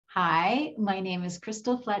Hi, my name is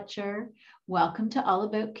Crystal Fletcher. Welcome to All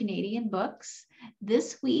About Canadian Books.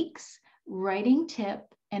 This week's writing tip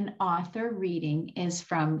and author reading is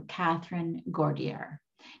from Catherine Gourdier.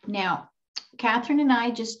 Now, Catherine and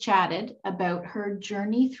I just chatted about her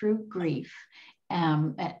journey through grief.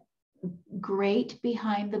 A great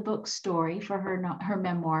behind the book story for her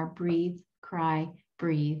memoir, Breathe, Cry,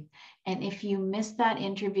 Breathe. And if you missed that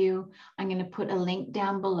interview, I'm going to put a link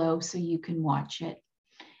down below so you can watch it.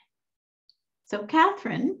 So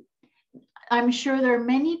Catherine, I'm sure there are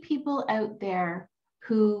many people out there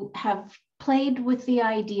who have played with the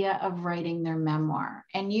idea of writing their memoir,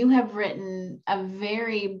 and you have written a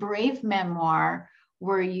very brave memoir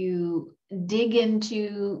where you dig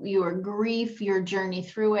into your grief, your journey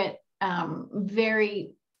through it.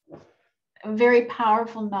 Very, very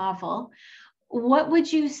powerful novel. What would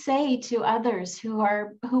you say to others who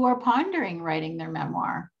are pondering writing their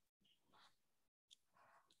memoir?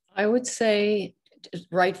 I would say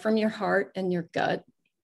write from your heart and your gut.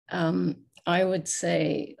 I would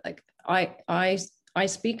say, like, I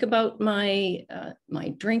speak about my my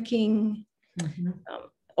drinking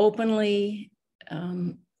openly.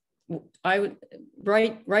 I would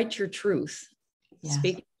write your truth,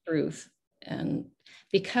 speak truth, and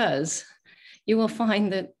because you will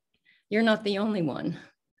find that you're not the only one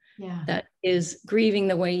that is grieving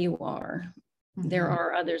the way you are. There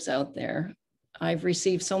are others out there. I've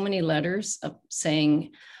received so many letters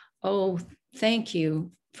saying, oh, thank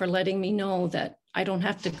you for letting me know that I don't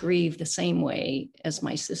have to grieve the same way as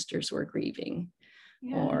my sisters were grieving.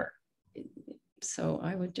 Or so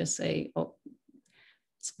I would just say, oh,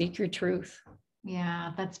 speak your truth.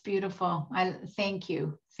 Yeah, that's beautiful. I thank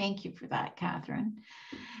you. Thank you for that, Catherine.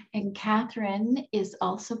 And Catherine is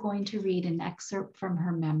also going to read an excerpt from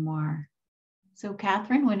her memoir. So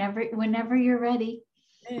Catherine, whenever you're ready.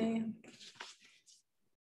 Okay.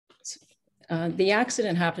 The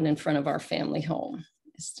accident happened in front of our family home.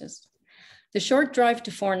 It's just the short drive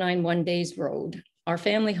to 491 Days Road. Our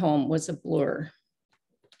family home was a blur.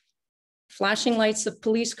 Flashing lights of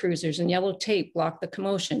police cruisers and yellow tape blocked the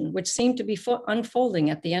commotion, which seemed to be unfolding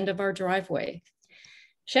at the end of our driveway.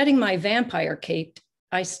 Shedding my vampire cape,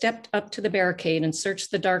 I stepped up to the barricade and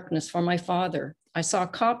searched the darkness for my father. I saw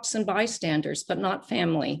cops and bystanders, but not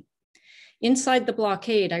family. Inside the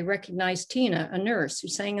blockade, I recognized Tina, a nurse who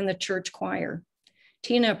sang in the church choir.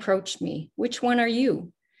 Tina approached me. Which one are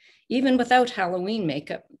you? Even without Halloween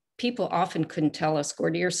makeup, people often couldn't tell us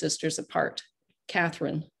Gourdier sisters apart.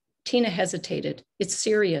 Catherine. Tina hesitated. It's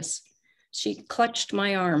serious. She clutched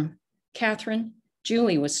my arm. Catherine,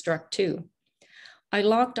 Julie was struck too. I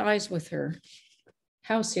locked eyes with her.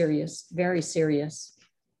 How serious? Very serious.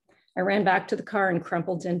 I ran back to the car and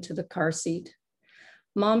crumpled into the car seat.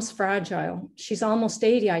 Mom's fragile. She's almost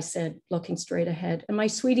 80, I said, looking straight ahead. And my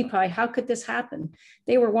sweetie pie, how could this happen?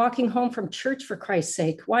 They were walking home from church, for Christ's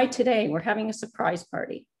sake. Why today? We're having a surprise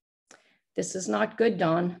party. This is not good,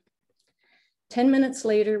 Dawn. 10 minutes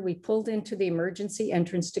later, we pulled into the emergency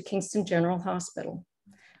entrance to Kingston General Hospital.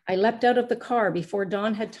 I leapt out of the car before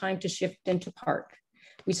Dawn had time to shift into park.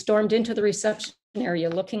 We stormed into the reception area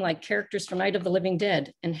looking like characters from Night of the Living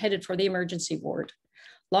Dead and headed for the emergency ward.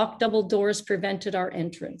 Locked double doors prevented our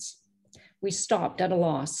entrance. We stopped at a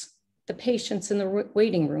loss. The patients in the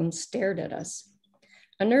waiting room stared at us.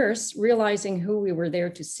 A nurse, realizing who we were there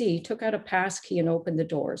to see, took out a pass key and opened the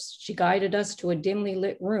doors. She guided us to a dimly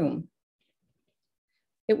lit room.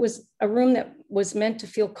 It was a room that was meant to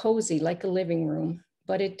feel cozy, like a living room,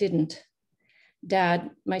 but it didn't. Dad,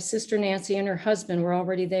 my sister Nancy, and her husband were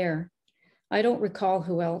already there. I don't recall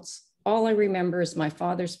who else. All I remember is my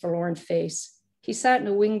father's forlorn face. He sat in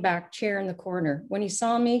a wing-back chair in the corner. When he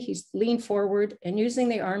saw me, he leaned forward and, using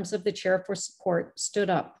the arms of the chair for support, stood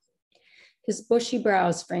up. His bushy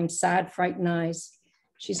brows framed sad, frightened eyes.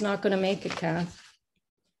 She's not going to make it, Kath.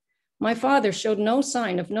 My father showed no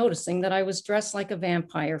sign of noticing that I was dressed like a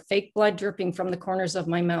vampire, fake blood dripping from the corners of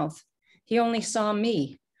my mouth. He only saw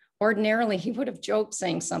me. Ordinarily, he would have joked,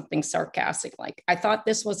 saying something sarcastic like, I thought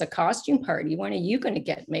this was a costume party. When are you going to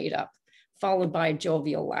get made up? Followed by a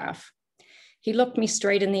jovial laugh. He looked me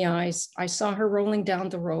straight in the eyes. I saw her rolling down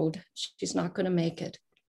the road. She's not going to make it.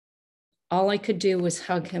 All I could do was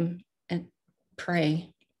hug him and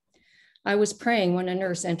pray. I was praying when a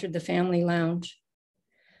nurse entered the family lounge.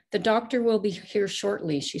 The doctor will be here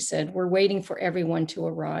shortly, she said. We're waiting for everyone to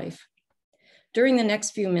arrive. During the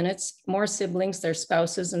next few minutes, more siblings, their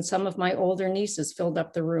spouses, and some of my older nieces filled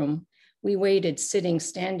up the room. We waited, sitting,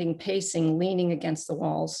 standing, pacing, leaning against the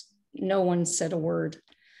walls. No one said a word.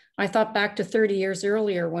 I thought back to 30 years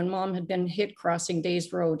earlier when Mom had been hit crossing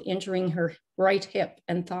Days Road, injuring her right hip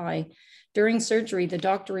and thigh. During surgery, the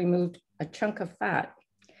doctor removed a chunk of fat,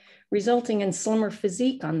 resulting in slimmer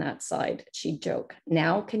physique on that side, she'd joke.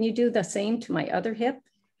 Now, can you do the same to my other hip?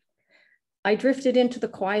 I drifted into the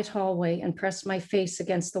quiet hallway and pressed my face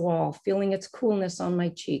against the wall, feeling its coolness on my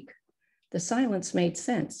cheek. The silence made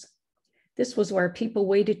sense. This was where people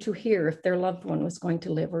waited to hear if their loved one was going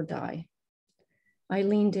to live or die. I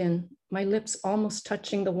leaned in, my lips almost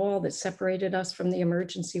touching the wall that separated us from the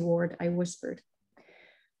emergency ward. I whispered,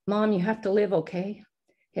 Mom, you have to live, okay?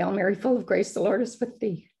 Hail Mary, full of grace, the Lord is with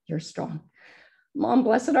thee. You're strong. Mom,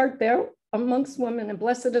 blessed art thou amongst women, and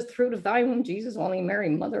blessed is the fruit of thy womb, Jesus. Only Mary,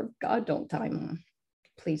 Mother of God, don't die, Mom.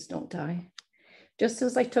 Please don't die. Just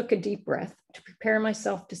as I took a deep breath to prepare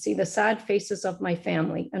myself to see the sad faces of my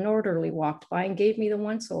family, an orderly walked by and gave me the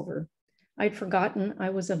once-over. I'd forgotten I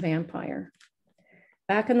was a vampire.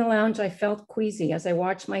 Back in the lounge, I felt queasy as I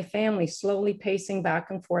watched my family slowly pacing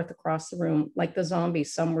back and forth across the room like the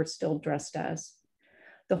zombies some were still dressed as.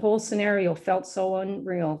 The whole scenario felt so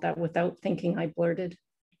unreal that without thinking, I blurted,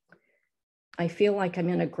 I feel like I'm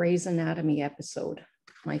in a Grey's Anatomy episode.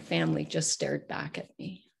 My family just stared back at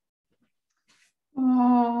me.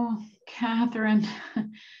 Oh, Catherine,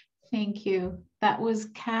 thank you. That was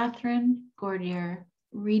Catherine Gourdier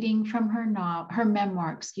reading from her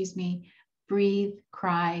memoir, Breathe,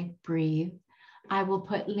 Cry, Breathe. I will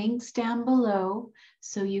put links down below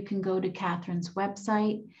so you can go to Catherine's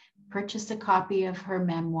website, purchase a copy of her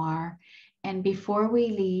memoir. And before we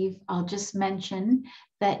leave, I'll just mention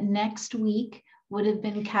that next week would have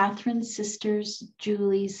been Catherine's sister's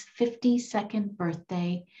Julie's 52nd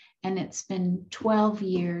birthday, and it's been 12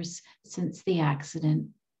 years since the accident.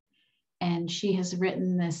 And she has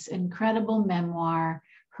written this incredible memoir,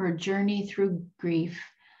 her journey through grief.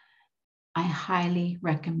 I highly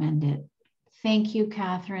recommend it. Thank you,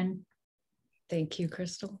 Catherine. Thank you,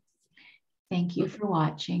 Crystal. Thank you for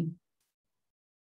watching.